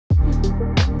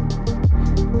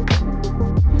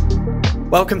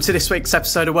Welcome to this week's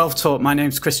episode of Wealth Talk. My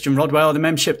name's Christian Rodwell, the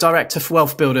Membership Director for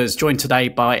Wealth Builders, joined today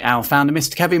by our founder,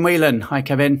 Mr. Kevin Whelan. Hi,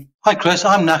 Kevin. Hi, Chris.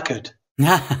 I'm knackered.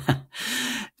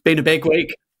 It's been a big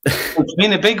week. It's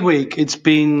been a big week.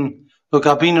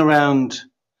 I've been around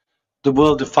the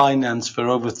world of finance for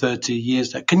over 30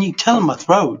 years now. Can you tell my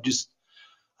throat?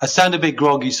 I sound a bit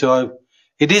groggy, so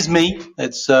it is me.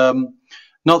 It's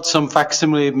not some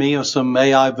facsimile of me or some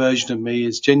AI version of me.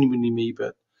 It's genuinely me,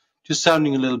 but just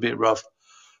sounding a little bit rough.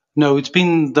 No, it's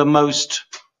been the most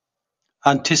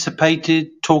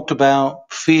anticipated, talked about,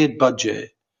 feared budget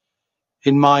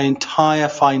in my entire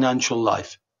financial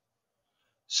life.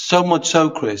 So much so,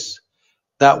 Chris,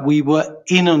 that we were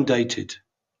inundated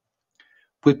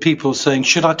with people saying,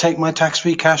 should I take my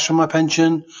tax-free cash from my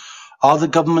pension? Are the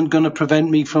government going to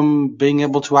prevent me from being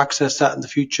able to access that in the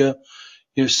future?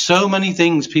 So many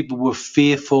things people were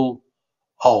fearful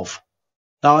of.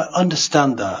 Now, I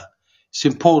understand that. It's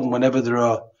important whenever there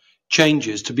are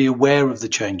changes to be aware of the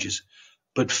changes.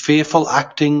 But fearful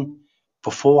acting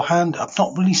beforehand, I've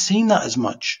not really seen that as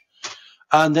much.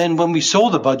 And then when we saw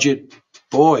the budget,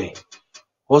 boy,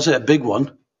 was it a big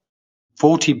one.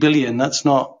 40 billion, that's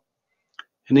not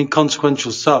an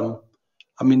inconsequential sum.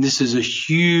 I mean, this is a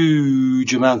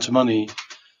huge amount of money,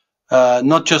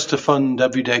 not just to fund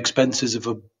everyday expenses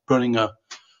of running a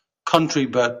country,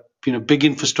 but, big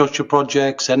infrastructure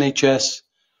projects, NHS,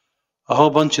 a whole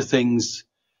bunch of things.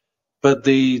 But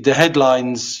the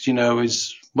headlines,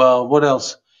 is, well, what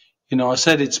else? I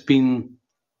said it's been,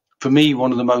 for me,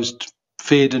 one of the most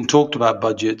feared and talked about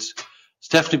budgets. It's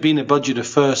definitely been a budget of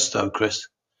firsts, though, Chris.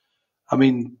 I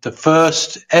mean, the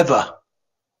first ever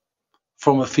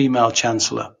from a female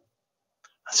chancellor.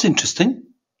 That's interesting.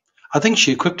 I think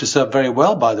she equipped herself very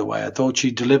well, by the way. I thought she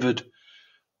delivered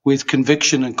with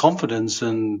conviction and confidence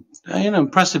and,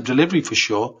 impressive delivery for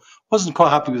sure. Wasn't quite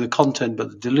happy with the content,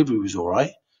 but the delivery was all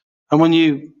right. And when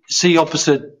you see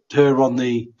opposite her on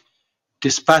the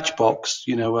dispatch box,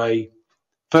 a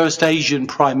first Asian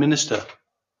prime minister,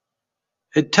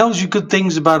 it tells you good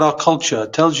things about our culture.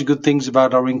 It tells you good things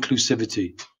about our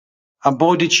inclusivity. And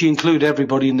boy, did she include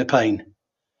everybody in the pain.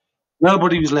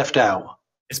 Nobody was left out.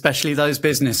 Especially those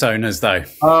business owners, though.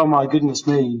 Oh, my goodness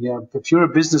me. Yeah. If you're a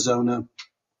business owner,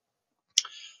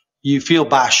 you feel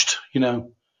bashed,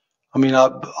 I mean,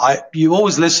 you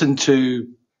always listen to,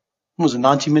 what was a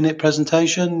 90-minute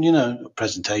presentation,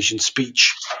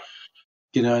 speech,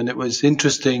 and it was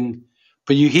interesting.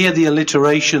 But you hear the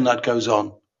alliteration that goes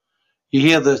on. You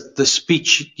hear the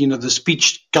speech, the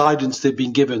speech guidance they've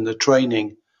been given, the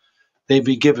training they've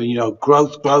been given,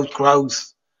 growth, growth,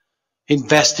 growth,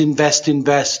 invest, invest,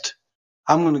 invest.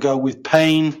 I'm going to go with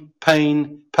pain,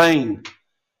 pain, pain.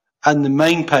 And the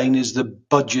main pain is the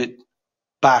budget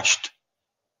bashed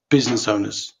business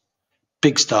owners,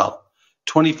 big style,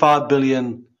 25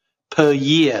 billion per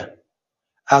year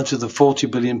out of the 40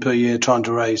 billion per year trying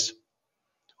to raise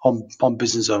on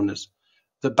business owners.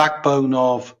 The backbone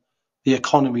of the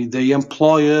economy, the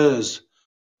employers,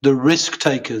 the risk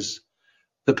takers,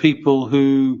 the people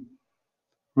who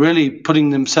really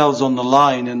putting themselves on the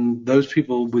line, and those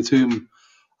people with whom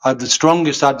I have the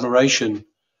strongest admiration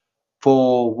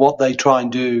for what they try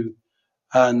and do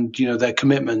and, their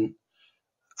commitment.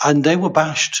 And they were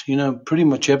bashed, pretty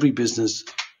much every business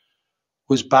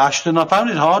was bashed. And I found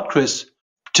it hard, Chris,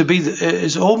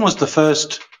 it's almost the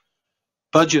first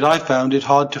budget I found it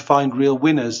hard to find real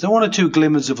winners. There were one or two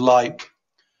glimmers of light,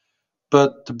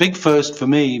 but the big first for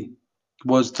me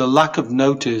was the lack of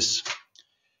notice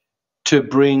to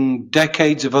bring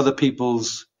decades of other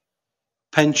people's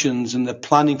pensions and the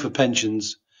planning for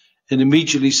pensions and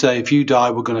immediately say, if you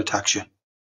die, we're going to tax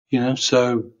you.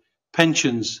 So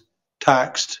pensions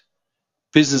taxed,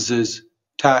 businesses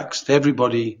taxed,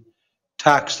 everybody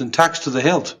taxed, and taxed to the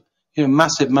hilt.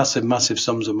 Massive, massive, massive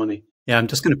sums of money. Yeah, I'm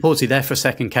just going to pause you there for a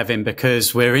second, Kevin,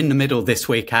 because we're in the middle this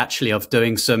week, actually, of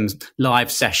doing some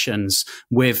live sessions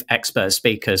with expert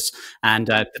speakers. And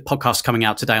the podcast coming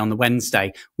out today on the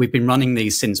Wednesday. We've been running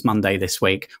these since Monday this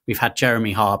week. We've had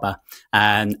Jeremy Harbour,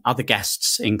 and other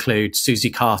guests include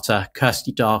Susie Carter,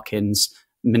 Kirsty Darkins,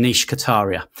 Manish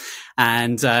Kataria.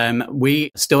 And we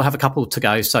still have a couple to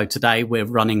go. So today we're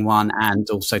running one and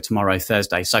also tomorrow,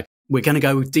 Thursday. So we're going to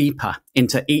go deeper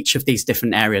into each of these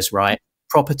different areas, right?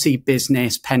 Property,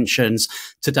 business, pensions.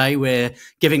 Today we're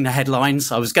giving the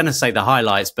headlines. I was going to say the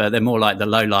highlights, but they're more like the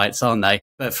lowlights, aren't they?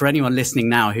 But for anyone listening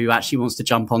now who actually wants to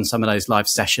jump on some of those live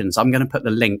sessions, I'm going to put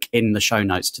the link in the show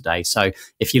notes today. So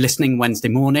if you're listening Wednesday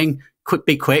morning,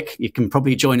 be quick. You can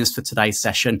probably join us for today's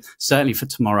session, certainly for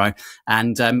tomorrow.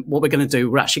 And what we're going to do,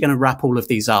 we're actually going to wrap all of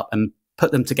these up and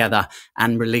put them together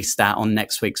and release that on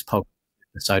next week's podcast.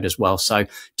 episode as well. So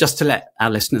just to let our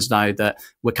listeners know that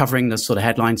we're covering the sort of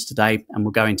headlines today, and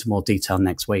we'll go into more detail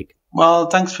next week. Well,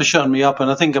 thanks for shutting me up. And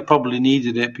I think I probably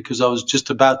needed it because I was just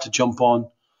about to jump on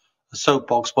a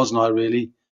soapbox, wasn't I,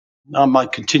 really? I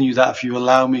might continue that if you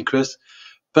allow me, Chris.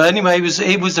 But anyway,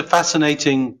 it was a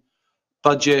fascinating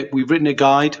budget. We've written a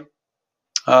guide.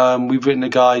 We've written a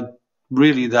guide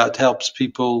really that helps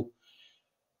people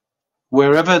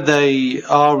wherever they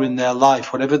are in their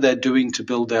life, whatever they're doing to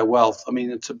build their wealth. I mean,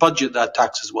 it's a budget that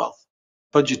taxes wealth.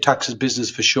 Budget taxes business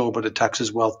for sure, but it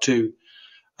taxes wealth too.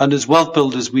 And as wealth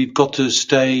builders, we've got to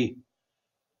stay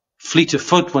fleet of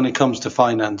foot when it comes to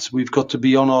finance. We've got to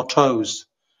be on our toes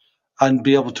and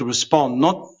be able to respond,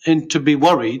 not to be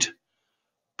worried,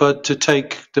 but to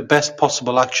take the best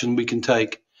possible action we can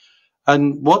take.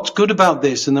 And what's good about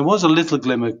this, and there was a little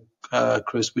glimmer,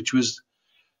 Chris, which was,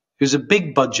 it was a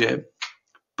big budget,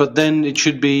 but then it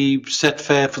should be set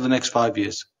fair for the next 5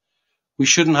 years. We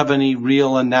shouldn't have any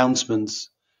real announcements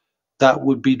that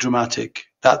would be dramatic.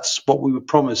 That's what we were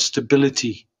promised,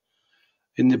 stability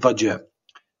in the budget.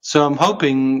 So I'm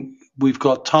hoping we've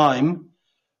got time,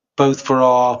 both for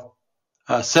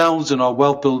ourselves and our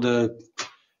wealth builder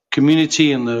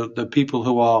community and the people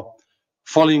who are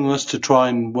following us to try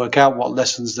and work out what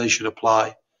lessons they should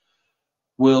apply.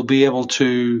 We'll be able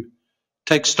to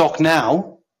take stock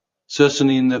now,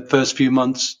 certainly in the first few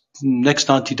months. Next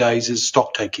 90 days is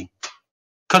stock taking.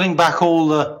 Cutting back all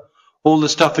the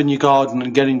stuff in your garden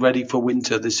and getting ready for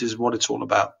winter. This is what it's all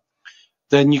about.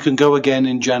 Then you can go again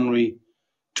in January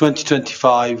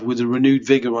 2025 with a renewed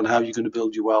vigor on how you're going to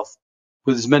build your wealth,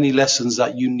 with as many lessons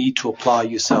that you need to apply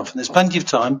yourself. And there's plenty of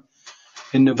time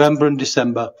in November and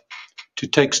December to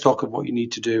take stock of what you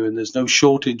need to do. And there's no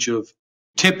shortage of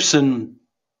tips and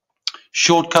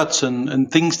shortcuts and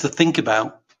things to think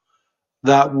about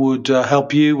that would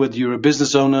help you, whether you're a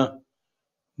business owner,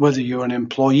 whether you're an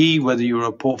employee, whether you're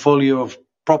a portfolio of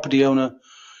property owner,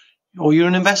 or you're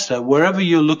an investor, wherever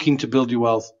you're looking to build your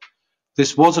wealth.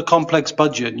 This was a complex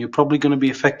budget, and you're probably going to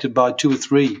be affected by 2 or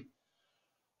 3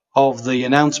 of the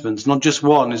announcements, not just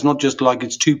one. It's not just like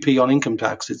it's 2p on income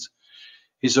tax.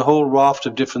 It's a whole raft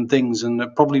of different things, and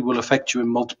it probably will affect you in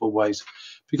multiple ways.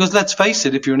 Because let's face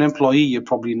it, if you're an employee, you're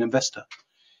probably an investor.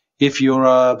 If you're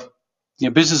a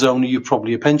business owner, you're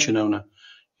probably a pension owner,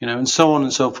 and so on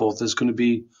and so forth. There's going to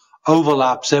be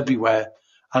overlaps everywhere,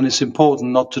 and it's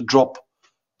important not to drop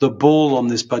the ball on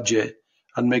this budget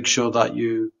and make sure that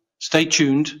you stay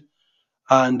tuned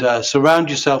and surround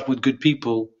yourself with good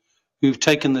people who've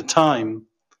taken the time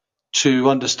to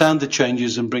understand the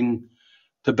changes and bring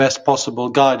the best possible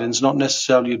guidance, not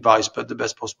necessarily advice, but the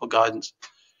best possible guidance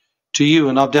to you.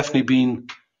 And I've definitely been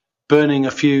burning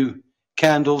a few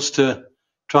candles to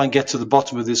try and get to the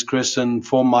bottom of this, Chris, and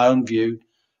form my own view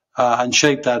and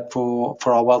shape that for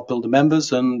our Wealth Builder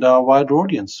members and our wider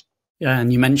audience. Yeah,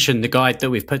 and you mentioned the guide that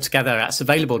we've put together. That's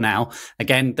available now.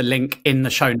 Again, the link in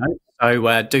the show notes.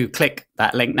 So do click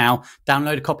that link now,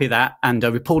 download a copy of that, and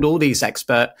we pulled all these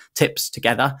expert tips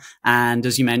together. And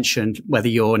as you mentioned, whether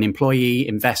you're an employee,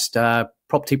 investor,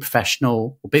 property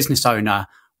professional, or business owner,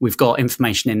 we've got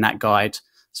information in that guide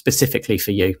specifically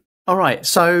for you. All right.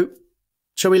 So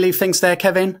shall we leave things there,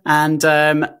 Kevin? And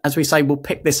as we say, we'll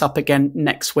pick this up again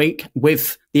next week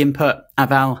with the input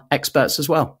of our experts as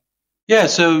well. Yeah,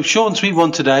 so short and sweet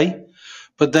one today,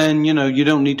 but then, you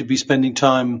don't need to be spending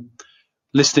time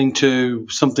listening to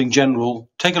something general.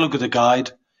 Take a look at the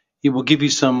guide. It will give you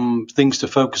some things to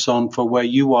focus on for where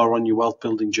you are on your wealth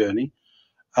building journey.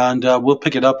 And we'll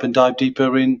pick it up and dive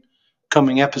deeper in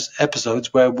coming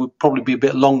episodes where we'll probably be a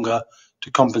bit longer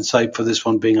to compensate for this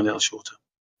one being a little shorter.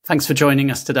 Thanks for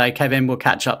joining us today, Kevin. We'll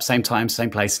catch up same time,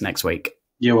 same place next week.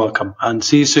 You're welcome. And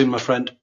see you soon, my friend.